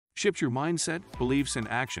Shift your mindset, beliefs, and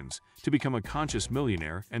actions to become a conscious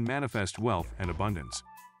millionaire and manifest wealth and abundance.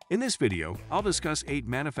 In this video, I'll discuss 8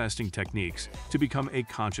 manifesting techniques to become a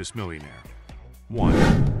conscious millionaire. 1.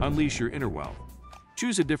 Unleash your inner wealth.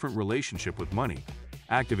 Choose a different relationship with money.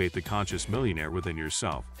 Activate the conscious millionaire within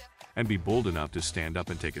yourself, and be bold enough to stand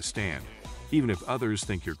up and take a stand, even if others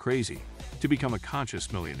think you're crazy, to become a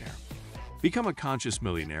conscious millionaire. Become a conscious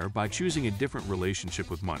millionaire by choosing a different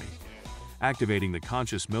relationship with money. Activating the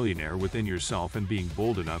conscious millionaire within yourself and being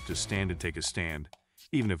bold enough to stand and take a stand,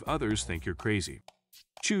 even if others think you're crazy.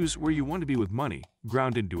 Choose where you want to be with money,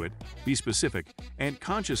 ground into it, be specific, and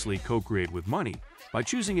consciously co-create with money by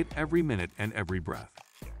choosing it every minute and every breath.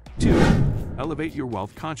 2. Elevate your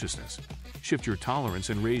wealth consciousness. Shift your tolerance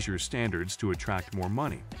and raise your standards to attract more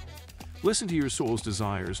money. Listen to your soul's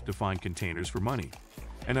desires to find containers for money,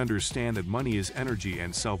 and understand that money is energy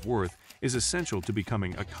and self-worth is essential to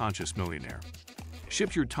becoming a conscious millionaire.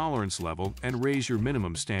 Shift your tolerance level and raise your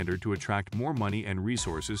minimum standard to attract more money and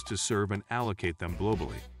resources to serve and allocate them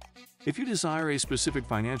globally. If you desire a specific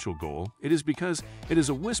financial goal, it is because it is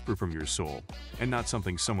a whisper from your soul and not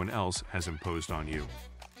something someone else has imposed on you.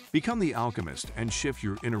 Become the alchemist and shift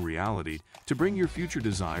your inner reality to bring your future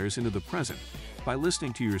desires into the present by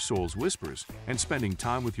listening to your soul's whispers and spending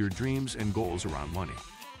time with your dreams and goals around money.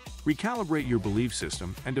 Recalibrate your belief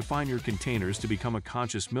system and define your containers to become a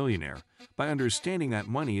conscious millionaire by understanding that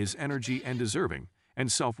money is energy and deserving,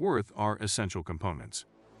 and self-worth are essential components.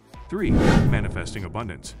 3. Manifesting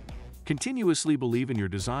abundance. Continuously believe in your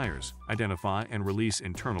desires, identify and release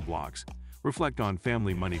internal blocks, reflect on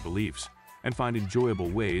family money beliefs, and find enjoyable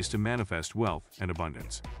ways to manifest wealth and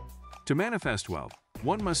abundance. To manifest wealth,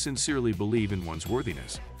 one must sincerely believe in one's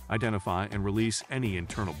worthiness, identify and release any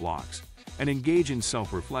internal blocks, and engage in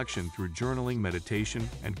self-reflection through journaling, meditation,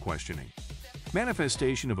 and questioning.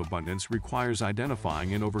 Manifestation of abundance requires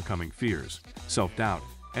identifying and overcoming fears, self-doubt,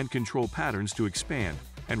 and control patterns to expand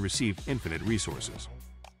and receive infinite resources.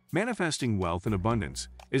 Manifesting wealth and abundance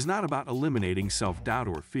is not about eliminating self-doubt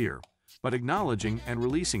or fear, but acknowledging and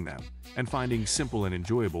releasing them and finding simple and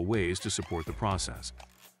enjoyable ways to support the process.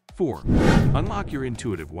 4. Unlock your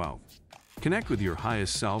intuitive wealth. Connect with your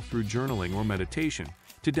highest self through journaling or meditation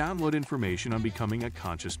to download information on becoming a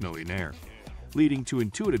conscious millionaire, leading to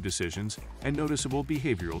intuitive decisions and noticeable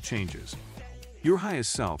behavioral changes. Your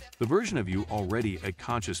highest self, the version of you already a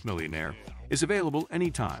conscious millionaire, is available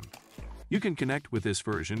anytime. You can connect with this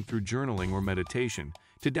version through journaling or meditation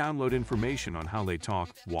to download information on how they talk,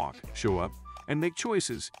 walk, show up, and make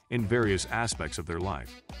choices in various aspects of their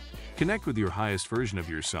life. Connect with your highest version of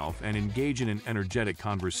yourself and engage in an energetic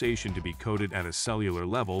conversation to be coded at a cellular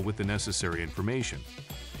level with the necessary information,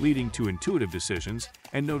 leading to intuitive decisions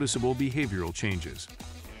and noticeable behavioral changes.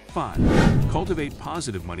 5. Cultivate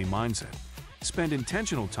positive money mindset. Spend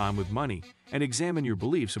intentional time with money and examine your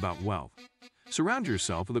beliefs about wealth. Surround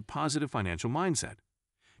yourself with a positive financial mindset.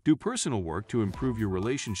 Do personal work to improve your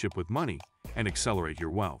relationship with money and accelerate your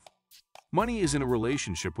wealth. Money is in a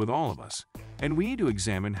relationship with all of us, and we need to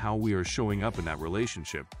examine how we are showing up in that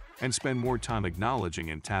relationship and spend more time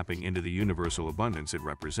acknowledging and tapping into the universal abundance it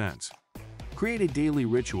represents. Create a daily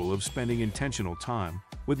ritual of spending intentional time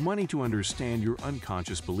with money to understand your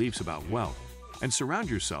unconscious beliefs about wealth, and surround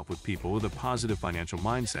yourself with people with a positive financial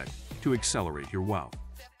mindset to accelerate your wealth.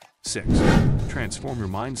 6. Transform your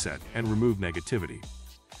mindset and remove negativity.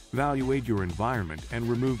 Evaluate your environment and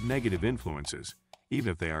remove negative influences, even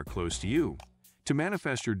if they are close to you, to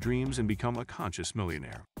manifest your dreams and become a conscious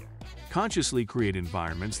millionaire. Consciously create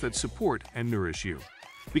environments that support and nourish you.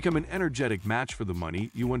 Become an energetic match for the money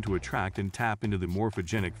you want to attract and tap into the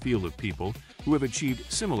morphogenic field of people who have achieved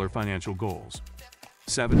similar financial goals.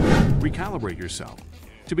 7. Recalibrate yourself.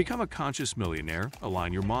 To become a conscious millionaire,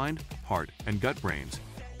 align your mind, heart, and gut brains,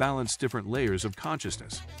 balance different layers of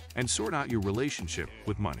consciousness, and sort out your relationship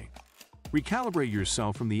with money. Recalibrate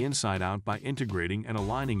yourself from the inside out by integrating and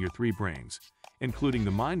aligning your 3 brains, including the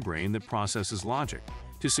mind brain that processes logic,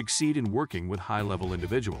 to succeed in working with high-level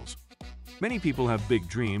individuals. Many people have big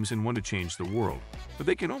dreams and want to change the world, but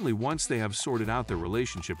they can only once they have sorted out their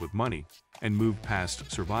relationship with money and moved past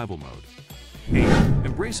survival mode. 8.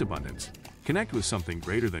 Embrace abundance. Connect with something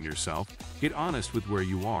greater than yourself, get honest with where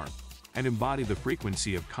you are, and embody the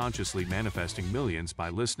frequency of consciously manifesting millions by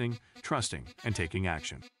listening, trusting, and taking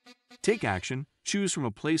action. Take action, choose from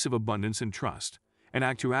a place of abundance and trust, and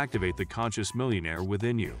act to activate the conscious millionaire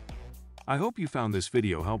within you. I hope you found this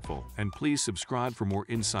video helpful, and please subscribe for more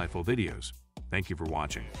insightful videos. Thank you for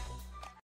watching.